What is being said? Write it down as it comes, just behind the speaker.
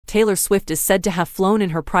Taylor Swift is said to have flown in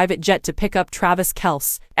her private jet to pick up Travis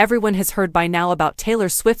Kelce. Everyone has heard by now about Taylor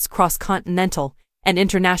Swift's cross-continental and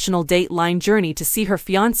international date-line journey to see her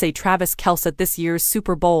fiancé Travis Kelce at this year's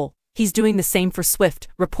Super Bowl. He's doing the same for Swift,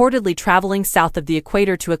 reportedly traveling south of the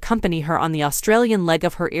equator to accompany her on the Australian leg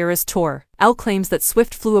of her Eras tour. Elle claims that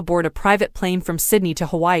Swift flew aboard a private plane from Sydney to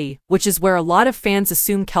Hawaii, which is where a lot of fans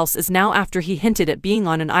assume Kelce is now after he hinted at being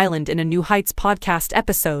on an island in a New Heights podcast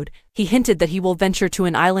episode. He hinted that he will venture to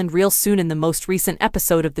an island real soon in the most recent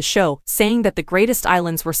episode of the show, saying that the greatest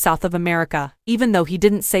islands were south of America. Even though he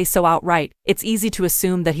didn't say so outright, it's easy to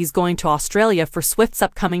assume that he's going to Australia for Swift's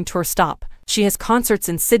upcoming tour stop. She has concerts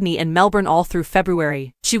in Sydney and Melbourne all through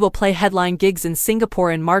February. She will play headline gigs in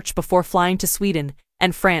Singapore in March before flying to Sweden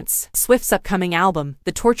and France. Swift's upcoming album,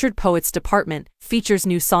 The Tortured Poets Department, features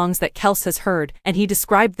new songs that Kelce has heard, and he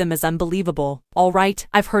described them as unbelievable. "All right,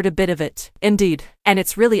 I've heard a bit of it. Indeed. And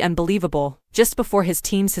it's really unbelievable." Just before his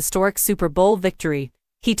team's historic Super Bowl victory,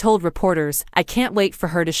 he told reporters, "I can't wait for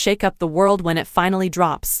her to shake up the world when it finally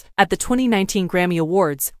drops." At the 2019 Grammy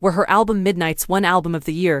Awards, where her album Midnight's won Album of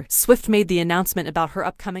the Year, Swift made the announcement about her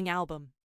upcoming album.